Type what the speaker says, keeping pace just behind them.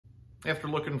after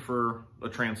looking for a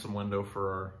transom window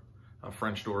for our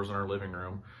French doors in our living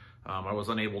room, I was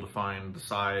unable to find the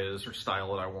size or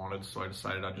style that I wanted, so I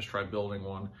decided I'd just try building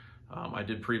one. I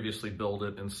did previously build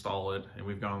it, install it, and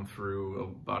we've gone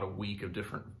through about a week of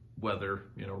different weather,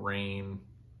 you know, rain,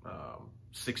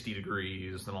 60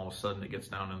 degrees, then all of a sudden it gets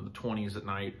down in the 20s at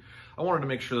night. I wanted to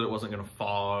make sure that it wasn't going to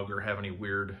fog or have any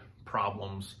weird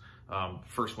problems.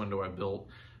 First window I built,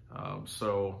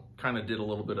 so kind of did a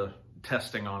little bit of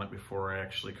testing on it before I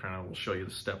actually kind of will show you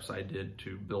the steps I did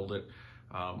to build it.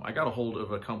 I got a hold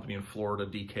of a company in Florida,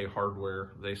 DK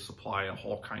Hardware. They supply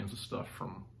all kinds of stuff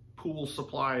from pool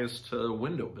supplies to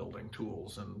window building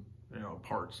tools and, you know,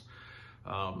 parts.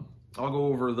 I'll go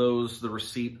over the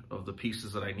receipt of the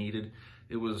pieces that I needed.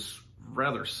 It was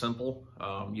rather simple.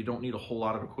 You don't need a whole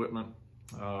lot of equipment.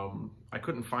 I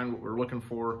couldn't find what we were looking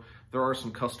for. There are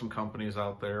some custom companies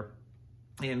out there,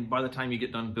 and by the time you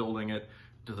get done building it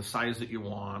to the size that you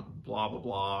want, blah, blah,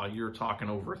 blah, you're talking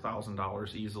over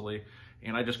 $1,000 easily.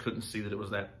 And I just couldn't see that it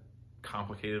was that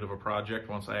complicated of a project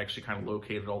once I actually kind of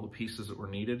located all the pieces that were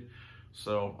needed.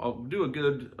 So I'll do a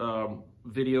good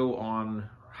video on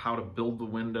how to build the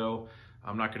window.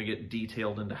 I'm not going to get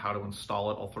detailed into how to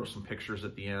install it. I'll throw some pictures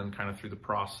at the end, kind of through the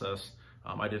process.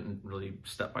 I didn't really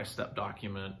step-by-step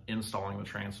document installing the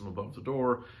transom above the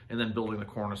door and then building the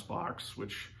cornice box,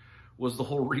 which was the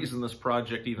whole reason this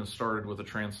project even started with a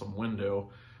transom window.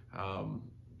 As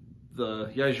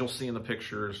you'll see in the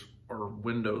pictures, our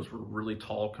windows were really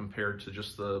tall compared to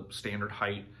just the standard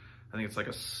height. I think it's like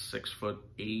a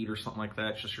 6'8" or something like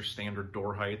that. It's just your standard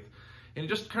door height. And it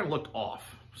just kind of looked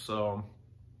off. So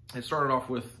I started off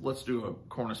with, let's do a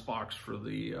cornice box for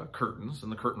the curtains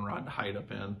and the curtain rod to hide up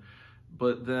in.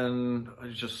 But then I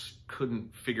just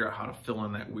couldn't figure out how to fill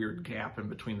in that weird gap in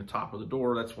between the top of the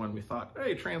door. That's when we thought,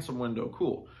 hey, transom window,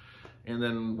 cool. And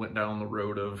then went down the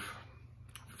road of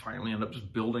finally end up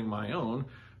just building my own,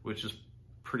 which is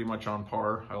pretty much on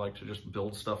par. I like to just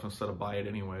build stuff instead of buy it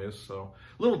anyways. So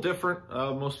a little different.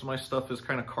 Most of my stuff is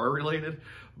kind of car related,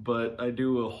 but I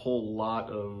do a whole lot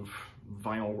of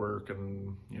vinyl work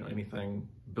and, you know, anything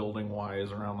building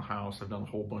wise around the house. I've done a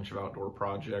whole bunch of outdoor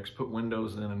projects, put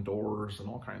windows in and doors and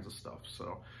all kinds of stuff.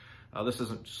 So this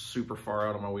isn't super far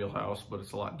out of my wheelhouse, but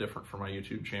it's a lot different for my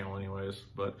YouTube channel anyways.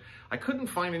 But I couldn't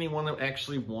find anyone that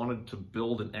actually wanted to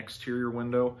build an exterior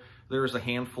window. There's a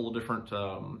handful of different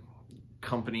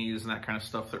companies and that kind of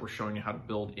stuff that were showing you how to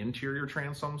build interior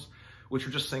transoms, which are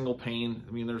just single pane.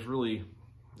 I mean,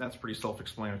 that's pretty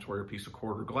self-explanatory. A piece of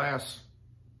quarter glass,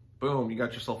 boom, you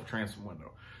got yourself a transom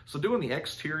window. So doing the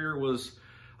exterior was,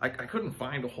 I couldn't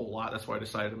find a whole lot. That's why I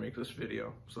decided to make this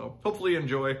video. So hopefully you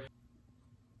enjoy.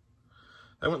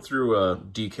 I went through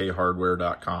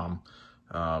dkhardware.com.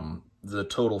 The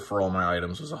total for all my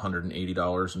items was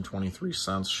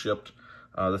 $180.23 shipped.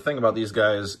 The thing about these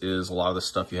guys is a lot of the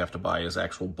stuff you have to buy is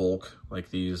actual bulk. Like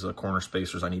these corner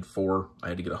spacers, I need 4. I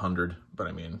had to get 100, but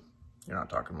I mean, you're not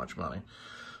talking much money.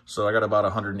 So I got about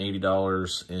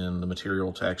 $180 in the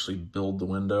material to actually build the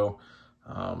window.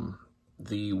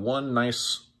 The one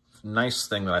nice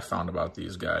thing that I found about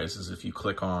these guys is if you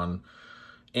click on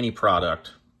any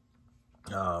product,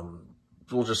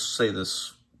 we'll just say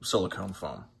this silicone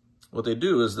foam. What they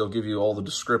do is they'll give you all the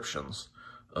descriptions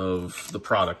of the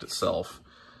product itself,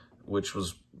 which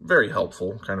was very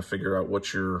helpful, kind of figure out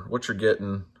what you're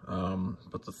getting.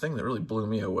 But the thing that really blew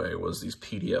me away was these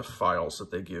PDF files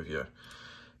that they give you.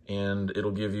 And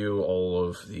it'll give you all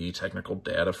of the technical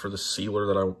data for the sealer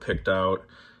that I picked out.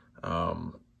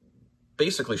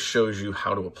 Basically shows you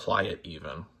how to apply it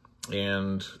even.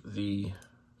 And if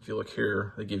you look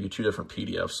here, they give you 2 different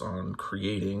PDFs on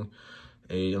creating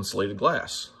a insulated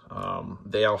glass.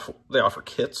 They offer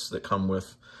kits that come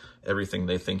with everything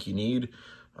they think you need.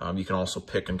 You can also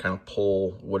pick and kind of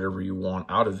pull whatever you want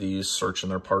out of these, searching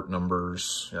their part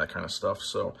numbers, that kind of stuff.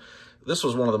 So this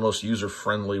was one of the most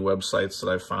user-friendly websites that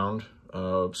I've found,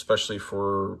 especially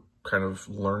for kind of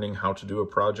learning how to do a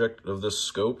project of this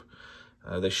scope.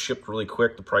 They shipped really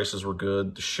quick. The prices were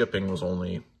good. The shipping was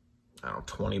only, I don't know,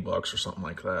 20 bucks or something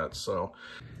like that. So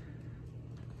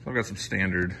I've got some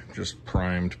standard, just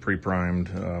primed, pre-primed,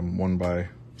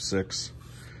 1x6,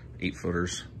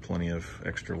 8-footers, plenty of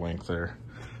extra length there.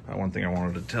 One thing I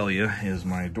wanted to tell you is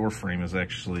my door frame is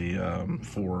actually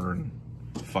 4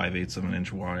 5/8 of an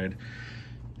inch wide.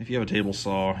 If you have a table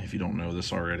saw, if you don't know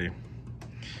this already,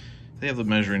 they have the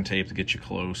measuring tape to get you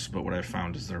close, but what I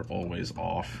found is they're always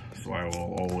off. So I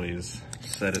will always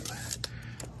set it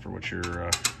for what your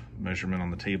measurement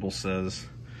on the table says,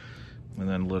 and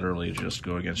then literally just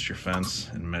go against your fence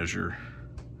and measure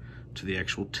to the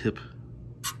actual tip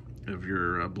of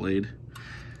your blade.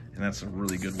 And that's a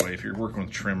really good way. If you're working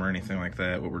with trim or anything like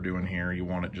that, what we're doing here, you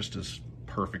want it just as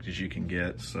perfect as you can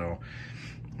get. So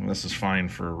this is fine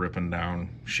for ripping down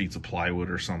sheets of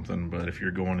plywood or something, but if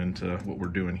you're going into what we're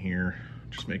doing here,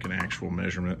 just make an actual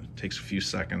measurement. It takes a few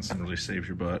seconds and really saves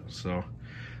your butt. So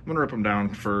I'm gonna rip them down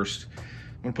first.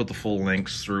 I'm gonna put the full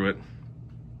lengths through it.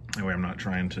 That way I'm not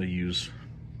trying to use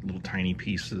little tiny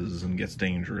pieces and gets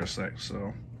dangerous.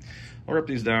 So I'll rip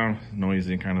these down,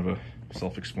 noisy, kind of a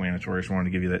self-explanatory. Just wanted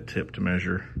to give you that tip to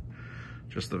measure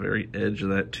just the very edge of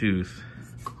that tooth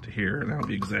to here, and that'll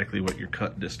be exactly what your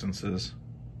cut distance is.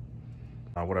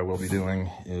 What I will be doing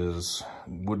is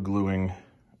wood gluing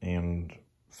and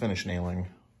finish nailing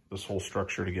this whole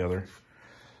structure together.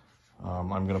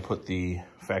 I'm gonna put the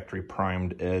factory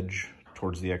primed edge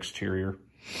towards the exterior.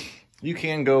 You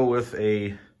can go with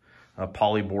a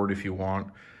poly board if you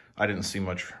want. I didn't see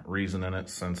much reason in it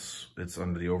since it's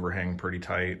under the overhang pretty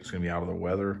tight. It's gonna be out of the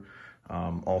weather.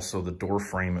 Also, the door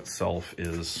frame itself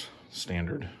is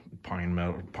standard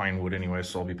pine wood anyway,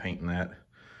 so I'll be painting that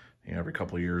every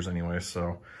couple of years anyway.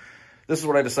 So this is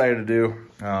what I decided to do.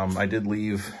 I did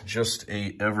leave just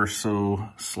a ever so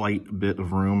slight bit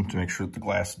of room to make sure that the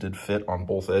glass did fit on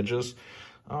both edges.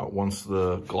 Once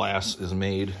the glass is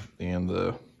made and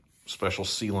the special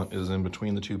sealant is in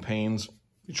between the two panes,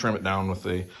 you trim it down with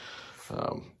a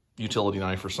utility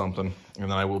knife or something,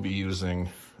 and then I will be using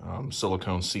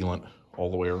silicone sealant all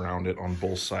the way around it on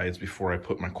both sides before I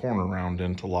put my corner round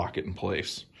in to lock it in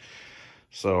place.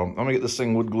 So I'm gonna get this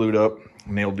thing wood glued up,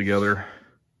 nailed together,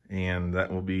 and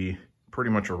that will be pretty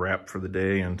much a wrap for the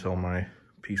day until my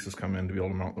pieces come in to be able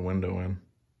to mount the window in.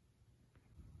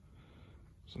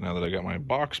 So now that I got my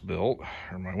box built,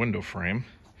 or my window frame,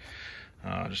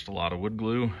 just a lot of wood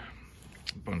glue,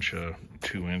 a bunch of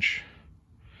 2-inch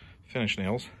finish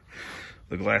nails.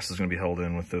 The glass is going to be held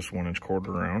in with this 1-inch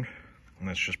quarter round, and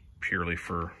that's just purely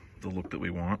for the look that we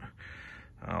want.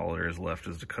 All there is left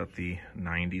is to cut the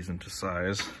 90s into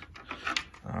size.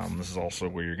 This is also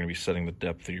where you're going to be setting the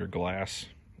depth of your glass.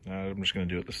 I'm just going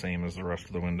to do it the same as the rest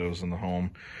of the windows in the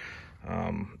home.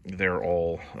 They're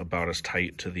all about as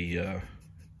tight to the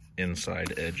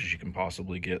inside edge as you can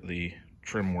possibly get the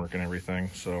trim work and everything.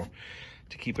 So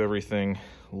to keep everything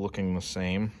looking the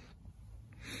same,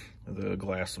 the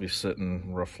glass will be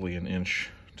sitting roughly 1 inch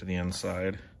to the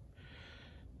inside,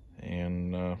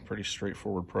 and pretty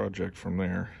straightforward project from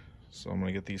there. So I'm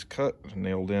gonna get these cut and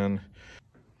nailed in.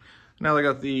 Now that I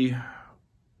got the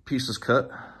pieces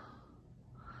cut,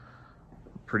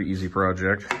 pretty easy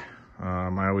project.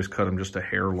 I always cut them just a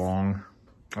hair long.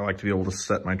 I like to be able to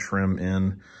set my trim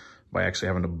in by actually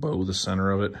having to bow the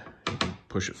center of it. You can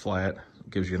push it flat. It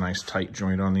gives you a nice tight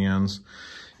joint on the ends.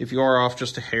 If you are off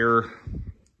just a hair,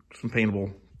 some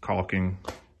paintable caulking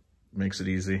makes it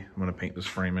easy. I'm gonna paint this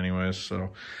frame anyways,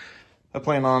 so I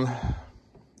plan on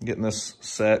getting this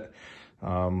set.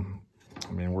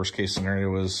 I mean, worst case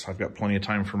scenario is I've got plenty of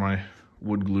time for my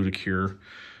wood glue to cure,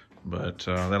 but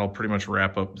that'll pretty much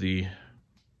wrap up the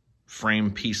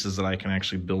frame pieces that I can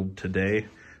actually build today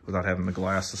without having the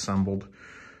glass assembled.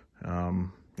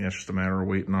 Yeah, it's just a matter of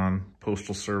waiting on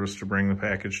Postal Service to bring the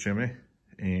package to me,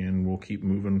 and we'll keep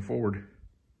moving forward.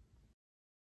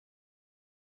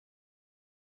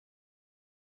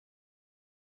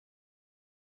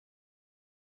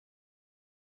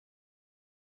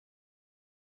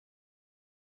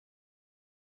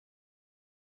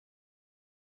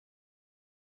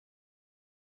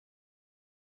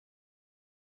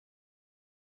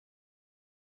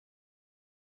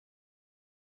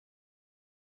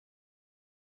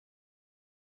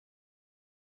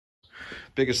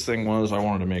 Biggest thing was I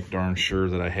wanted to make darn sure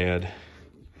that I had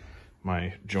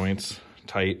my joints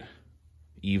tight,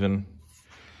 even,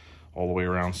 all the way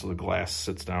around so the glass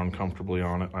sits down comfortably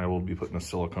on it. I will be putting a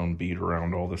silicone bead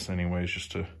around all this anyways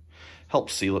just to help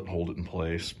seal it and hold it in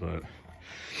place, but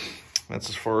that's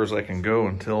as far as I can go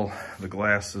until the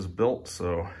glass is built.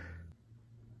 So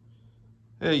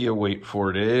yeah, you wait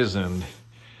 4 days and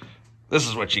this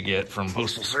is what you get from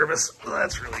Postal Service.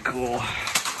 That's really cool.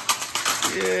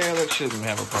 Yeah, that shouldn't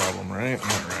have a problem, right?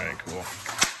 All right, cool.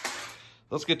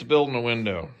 Let's get to building a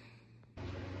window.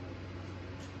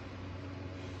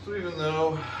 So even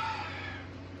though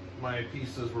my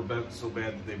pieces were bent so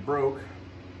bad that they broke,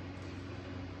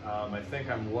 I think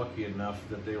I'm lucky enough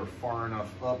that they were far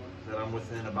enough up that I'm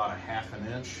within about a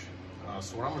 ½ inch.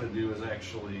 So what I'm gonna do is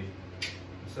actually,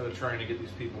 instead of trying to get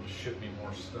these people to ship me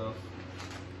more stuff,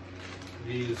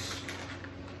 these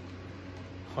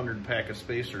 100-pack of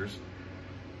spacers,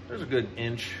 there's a good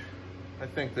inch. I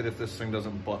think that if this thing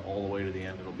doesn't butt all the way to the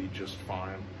end, it'll be just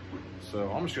fine.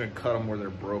 So I'm just gonna cut them where they're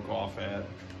broke off at.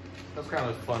 That's kind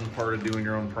of the fun part of doing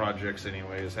your own projects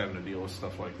anyway, is having to deal with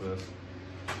stuff like this.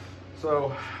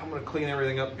 So I'm gonna clean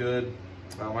everything up good.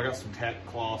 I got some tack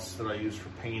cloths that I use for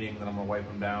painting that I'm gonna wipe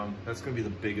them down. That's gonna be the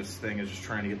biggest thing, is just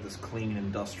trying to get this clean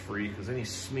and dust free, because any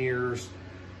smears,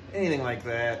 anything like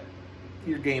that,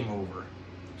 you're game over.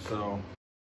 So.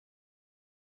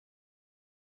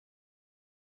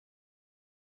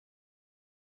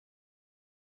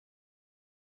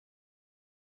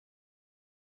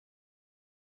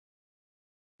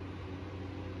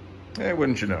 Hey,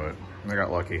 wouldn't you know it, I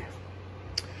got lucky.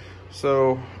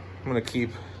 So I'm gonna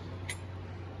keep,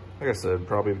 like I said,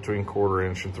 probably between 1/4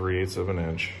 inch and 3/8 of an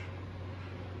inch.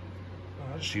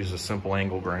 I just use a simple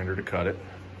angle grinder to cut it.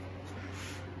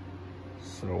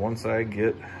 So once I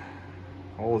get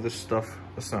all of this stuff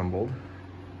assembled,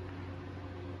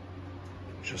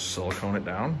 just silicone it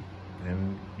down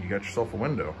and you got yourself a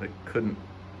window. It couldn't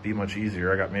be much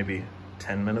easier. I got maybe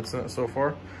 10 minutes in it so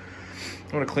far.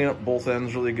 I'm gonna clean up both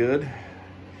ends really good,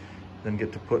 then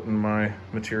get to putting my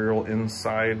material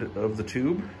inside of the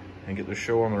tube and get the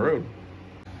show on the road.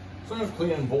 So I'm just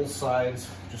cleaning both sides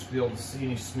just to be able to see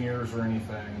any smears or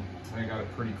anything. I got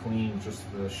it pretty clean, just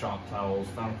the shop towels.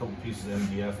 Found a couple pieces of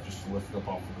MDF just to lift it up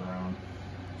off the ground.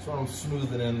 So I'm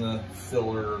smoothing in the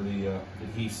filler, the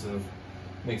adhesive,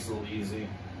 makes it a little easy.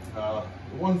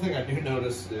 One thing I do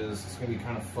notice is it's gonna be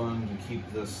kind of fun to keep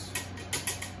this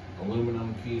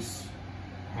aluminum piece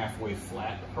halfway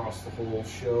flat across the whole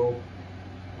show.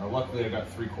 Luckily I got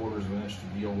 3/4 of an inch to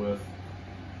deal with,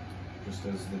 just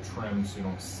as the trim so you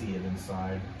don't see it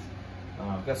inside.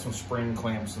 I've got some spring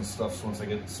clamps and stuff, so once I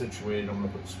get it situated, I'm gonna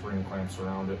put spring clamps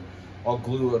around it. I'll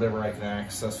glue whatever I can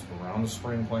access around the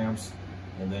spring clamps,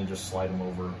 and then just slide them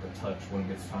over a touch when it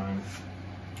gets time.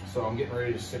 So I'm getting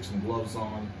ready to stick some gloves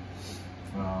on.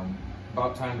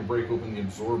 About time to break open the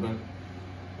absorbent.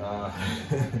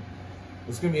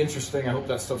 It's gonna be interesting. I hope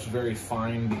that stuff's very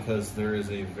fine, because there is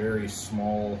a very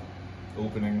small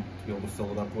opening to be able to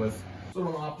fill it up with. So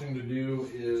what I'm opting to do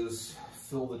is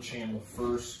fill the channel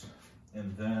first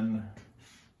and then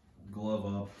glove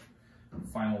up,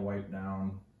 final wipe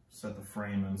down, set the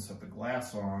frame and set the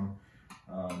glass on.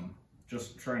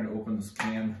 Just trying to open this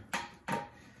can.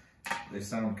 They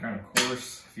sound kind of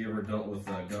coarse. If you ever dealt with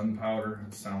gunpowder,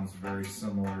 it sounds very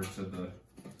similar to the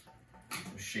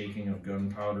shaking of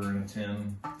gunpowder in a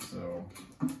tin. So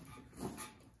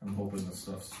I'm hoping this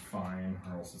stuff's fine,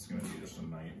 or else it's going to be just a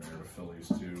nightmare to fill these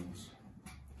tubes.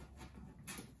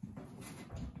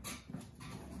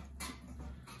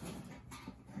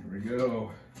 Here we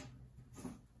go.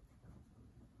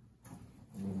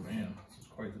 Oh man, this is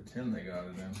quite the tin they got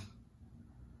it in.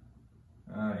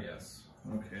 Ah yes,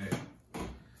 okay.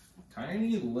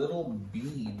 Tiny little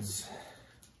beads.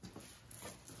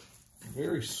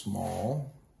 Very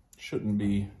small. Shouldn't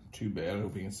be too bad. I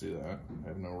hope you can see that. I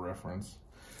have no reference.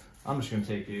 I'm just going to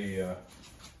take a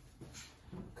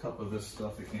cup of this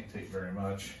stuff. It can't take very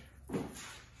much,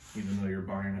 even though you're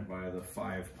buying it by the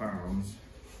 5 pounds.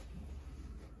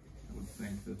 I would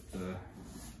think that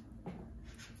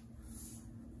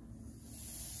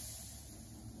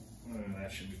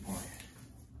that should be plenty.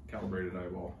 Calibrated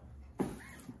eyeball.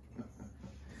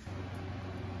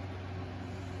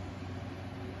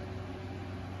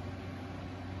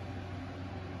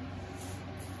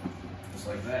 Just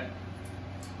like that.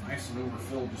 Nice and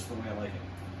overfilled, just the way I like it.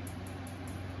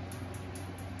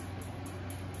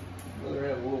 I'd rather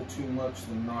have a little too much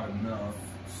than not enough,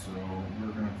 so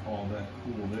we're going to call that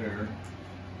cool there.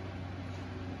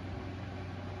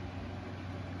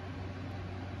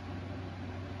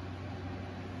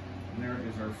 And there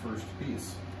is our first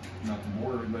piece. Not to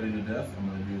bore everybody to death, I'm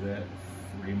going to do that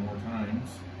 3 more times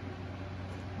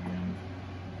and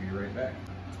be right back.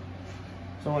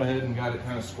 So I went ahead and got it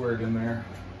kind of squared in there.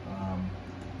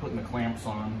 Putting the clamps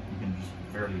on, you can just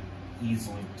very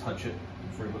easily touch it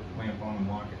before you put the clamp on and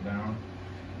lock it down.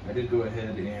 I did go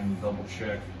ahead and double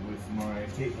check with my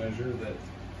tape measure that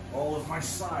all of my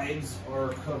sides are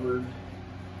covered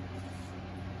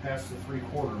past the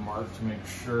 3/4 mark to make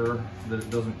sure that it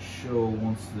doesn't show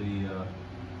once the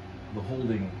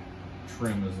holding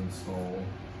trim is installed.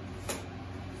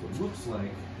 So it looks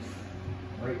like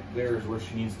right there is where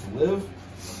she needs to live.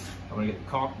 I'm gonna get the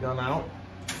caulk gun out,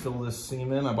 fill this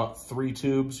seam in. I bought 3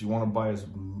 tubes. You want to buy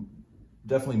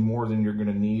definitely more than you're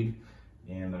gonna need,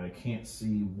 and I can't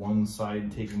see one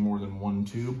side taking more than 1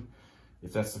 tube.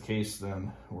 If that's the case,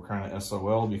 then we're kind of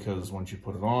SOL, because once you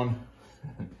put it on,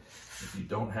 if you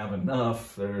don't have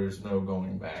enough, there's no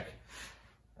going back.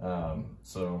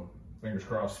 So fingers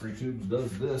crossed 3 tubes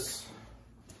does this.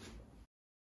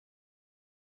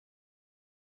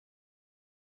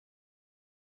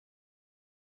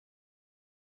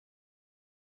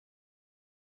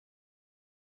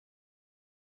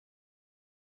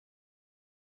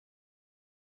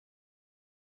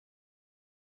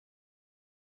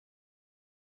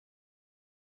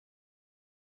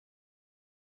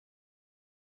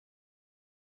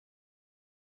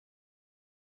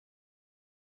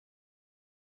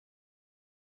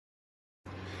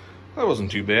 That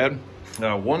wasn't too bad.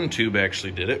 One tube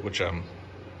actually did it, which I'm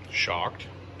shocked.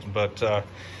 But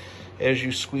as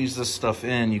you squeeze this stuff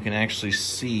in, you can actually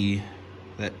see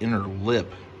that inner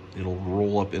lip. It'll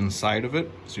roll up inside of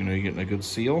it, so you know you're getting a good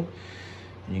seal.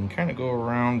 And you can kind of go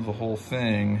around the whole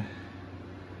thing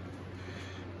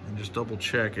and just double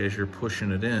check as you're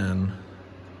pushing it in.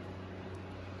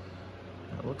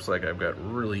 It looks like I've got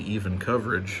really even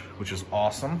coverage, which is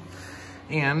awesome.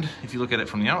 And if you look at it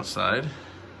from the outside,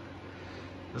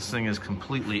 this thing is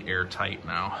completely airtight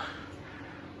now.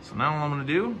 So now what I'm gonna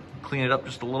do, clean it up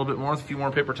just a little bit more with a few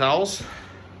more paper towels.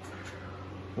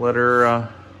 Let her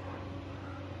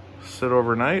sit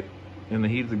overnight in the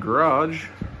heat of the garage.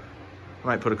 I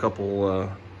might put a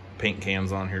couple paint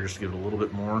cans on here just to give it a little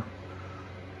bit more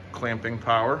clamping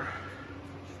power.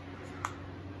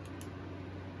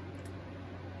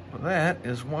 But that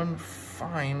is one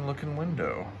fine looking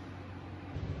window.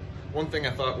 One thing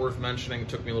I thought worth mentioning,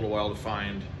 took me a little while to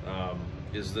find,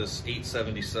 is this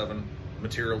 877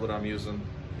 material that I'm using,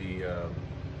 the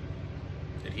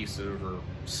adhesive or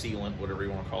sealant, whatever you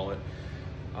want to call it.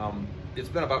 It's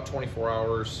been about 24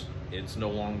 hours. It's no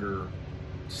longer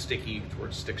sticky to where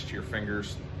it sticks to your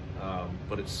fingers,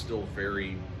 but it's still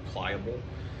very pliable.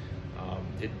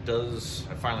 It does,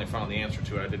 I finally found the answer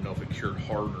to it. I didn't know if it cured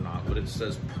hard or not, but it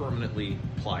says permanently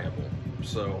pliable.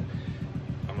 So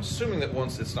I'm assuming that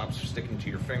once it stops sticking to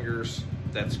your fingers,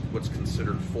 that's what's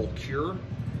considered full cure.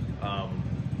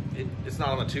 It's not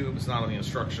on the tube, it's not on the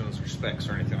instructions or specs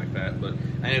or anything like that, but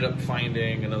I ended up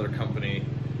finding another company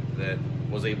that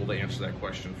was able to answer that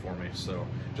question for me. So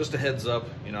just a heads up,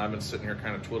 you know, I've been sitting here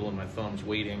kind of twiddling my thumbs,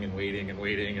 waiting and waiting and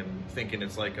waiting, and thinking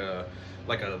it's like a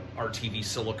RTV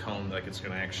silicone, like it's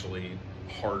going to actually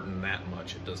harden that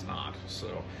much. It does not.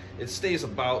 So it stays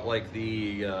about like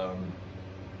the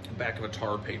back of a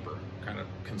tar paper kind of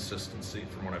consistency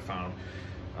from what I found.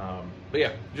 But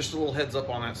yeah, just a little heads up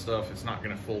on that stuff. It's not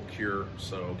going to full cure,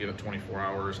 so give it 24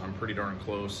 hours. I'm pretty darn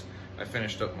close. I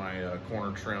finished up my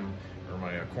corner trim, or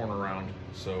my corner round,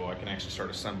 so I can actually start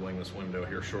assembling this window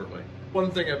here shortly. One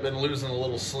thing I've been losing a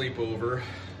little sleep over,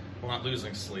 well, not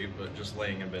losing sleep, but just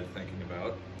laying in bed thinking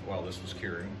about while this was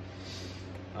curing,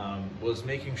 was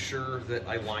making sure that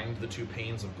I lined the two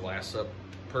panes of glass up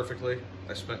perfectly.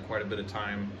 I spent quite a bit of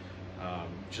time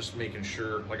just making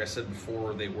sure, like I said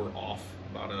before, they were off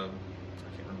about I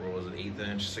can't remember what was it, 1/8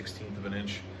 inch, 1/16 of an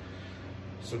inch.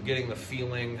 So getting the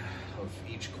feeling of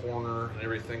each corner and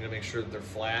everything to make sure that they're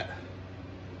flat.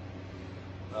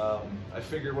 I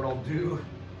figured what I'll do,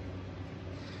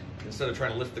 instead of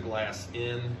trying to lift the glass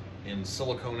in and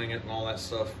siliconing it and all that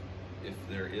stuff, if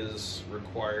there is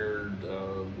required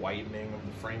widening of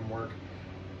the framework,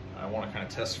 I want to kind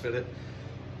of test fit it.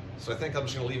 So I think I'm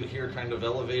just going to leave it here kind of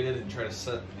elevated and try to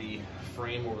set the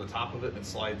frame over the top of it and it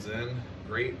slides in.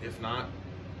 Great. If not,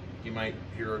 you might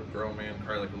hear a grown man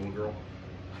cry like a little girl.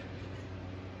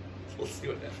 We'll see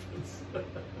what happens.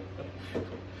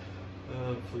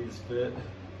 Please fit.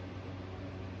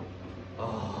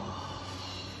 Oh.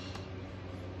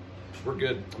 We're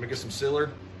good. I'm gonna get some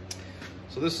sealer.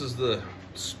 So this is the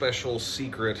special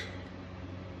secret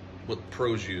what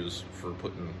pros use for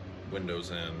putting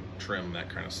windows in, trim, that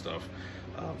kind of stuff,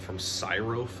 from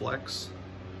Cyroflex.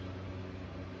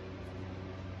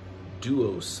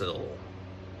 Duosil.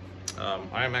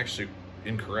 I am actually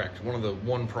incorrect. One of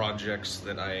the projects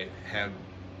that I had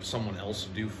someone else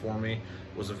do for me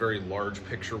was a very large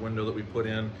picture window that we put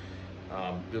in.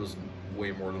 It was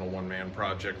way more than a one-man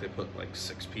project. They put like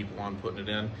 6 people on putting it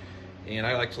in. And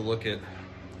I like to look at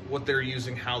what they're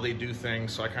using, how they do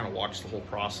things. So I kind of watched the whole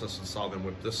process and saw them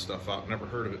whip this stuff out. Never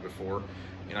heard of it before.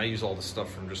 And I use all the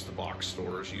stuff from just the box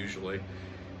stores usually.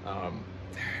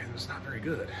 It's not very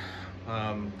good.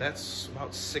 That's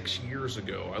about 6 years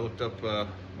ago. I looked up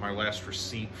my last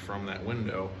receipt from that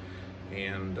window,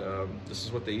 and this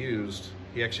is what they used.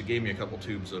 He actually gave me a couple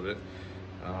tubes of it.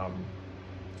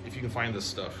 If you can find this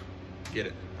stuff, get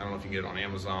it. I don't know if you can get it on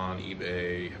Amazon,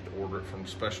 eBay, you have to order it from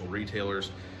special retailers.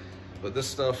 But this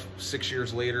stuff, 6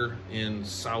 years later in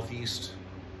Southeast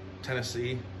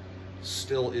Tennessee,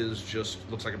 still is just,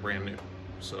 looks like a brand new.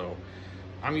 So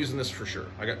I'm using this for sure.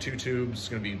 I got 2 tubes, it's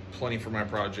gonna be plenty for my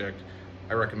project.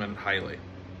 I recommend it highly.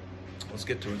 Let's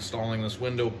get to installing this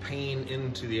window pane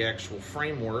into the actual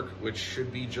framework, which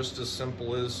should be just as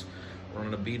simple as we're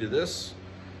gonna be to this,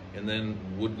 and then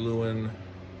wood gluing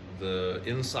the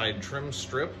inside trim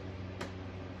strip.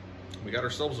 We got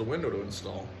ourselves a window to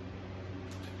install.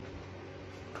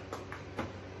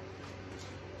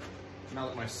 Now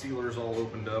that my sealer is all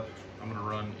opened up, I'm gonna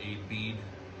run a bead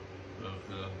of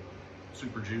the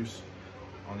super juice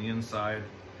on the inside.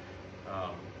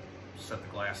 set the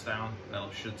glass down.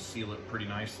 That should seal it pretty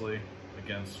nicely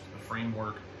against the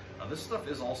framework. This stuff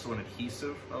is also an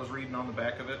adhesive, I was reading on the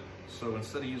back of it. So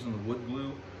instead of using the wood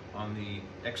glue on the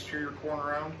exterior corner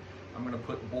round, I'm going to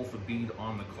put both a bead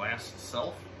on the glass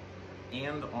itself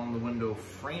and on the window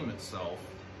frame itself,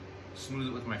 smooth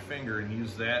it with my finger, and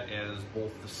use that as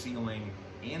both the sealing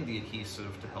and the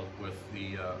adhesive to help with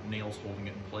the nails holding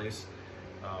it in place.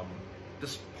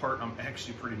 This part I'm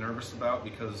actually pretty nervous about,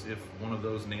 because if one of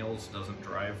those nails doesn't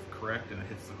drive correct and it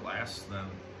hits the glass, then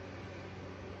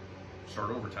start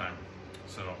overtime.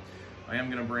 So I am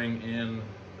going to bring in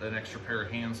an extra pair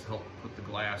of hands to help put the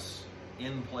glass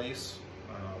in place.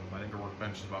 I think the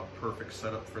workbench is about perfect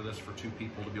setup for this, for 2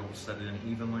 people to be able to set it in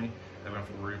evenly. I don't have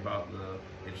to worry about the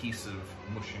adhesive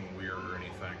mushing weird or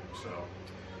anything. So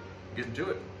getting to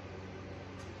it.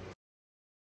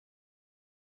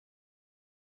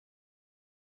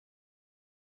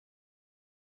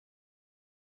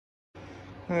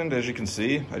 And as you can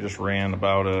see, I just ran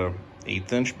about a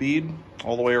 1/8 inch bead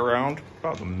all the way around,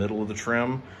 about the middle of the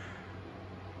trim,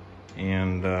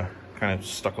 and kind of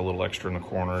stuck a little extra in the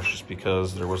corners just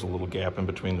because there was a little gap in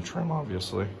between the trim,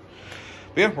 obviously.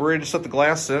 But yeah, we're ready to set the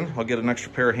glass in. I'll get an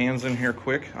extra pair of hands in here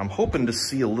quick. I'm hoping to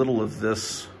see a little of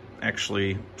this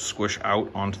actually squish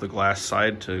out onto the glass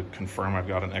side to confirm I've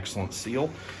got an excellent seal.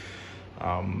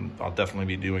 I'll definitely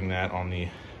be doing that on the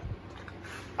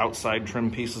outside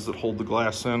trim pieces that hold the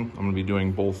glass in. I'm going to be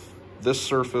doing both this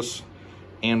surface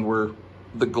and where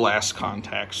the glass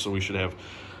contacts, so we should have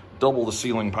double the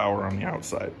sealing power on the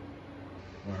outside.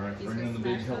 All right, bringing in the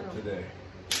big help today.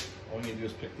 All we need to do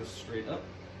is pick this straight up.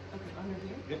 Okay, under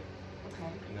here? Yep.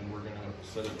 Okay. And then we're going to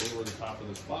set it over the top of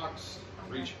this box,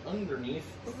 reach underneath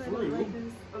Okay, through. like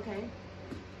this. Okay.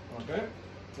 Okay.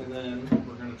 And then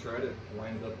we're going to try to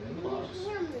line it up in the box.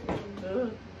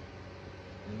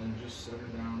 And then just set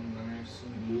her down nice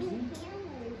and easy.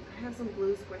 I have some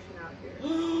glue squishing out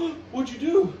here. What'd you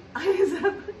do? Is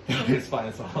It's fine.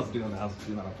 It's all I was doing. I was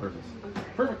doing that on purpose. Okay.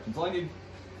 Perfect. That's all I need.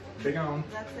 Big on.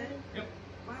 That's it? Yep.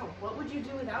 Wow. What would you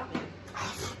do without me?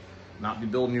 Not be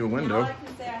building you a window. You know, I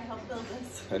can say I helped build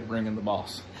this. I'd bring in the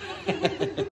boss.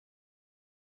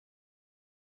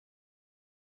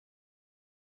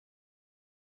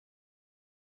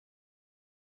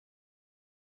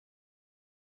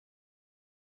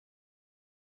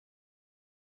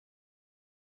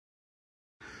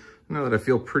 Now that I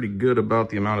feel pretty good about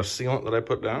the amount of sealant that I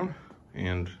put down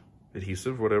and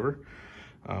adhesive, whatever,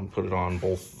 put it on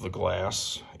both the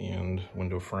glass and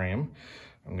window frame.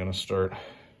 I'm gonna start,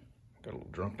 got a little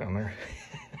drunk down there.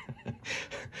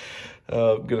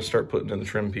 I'm gonna start putting in the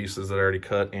trim pieces that I already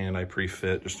cut and I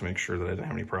pre-fit just to make sure that I didn't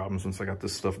have any problems once I got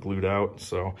this stuff glued out.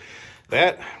 So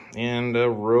that and a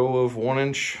row of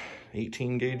 1-inch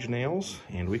 18 gauge nails,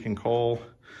 and we can call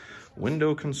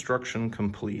window construction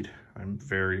complete. I'm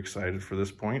very excited for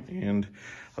this point, and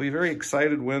I'll be very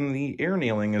excited when the air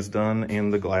nailing is done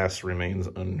and the glass remains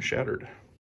unshattered.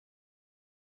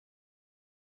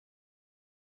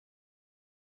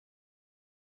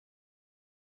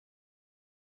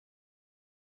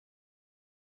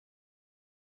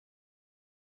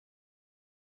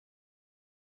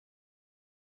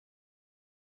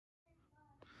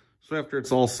 So after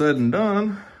it's all said and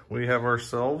done, we have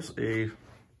ourselves a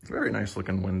very nice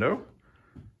looking window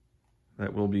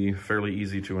that will be fairly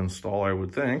easy to install, I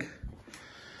would think.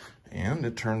 And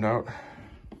it turned out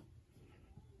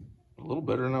a little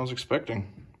better than I was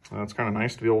expecting. It's kind of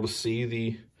nice to be able to see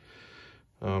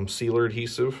the sealer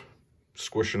adhesive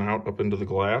squishing out up into the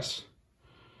glass.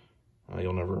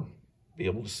 You'll never be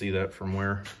able to see that from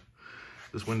where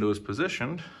this window is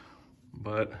positioned,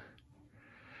 but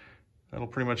that'll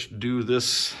pretty much do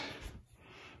this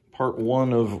part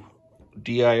 1 of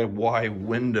DIY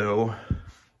window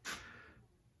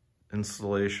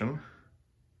installation.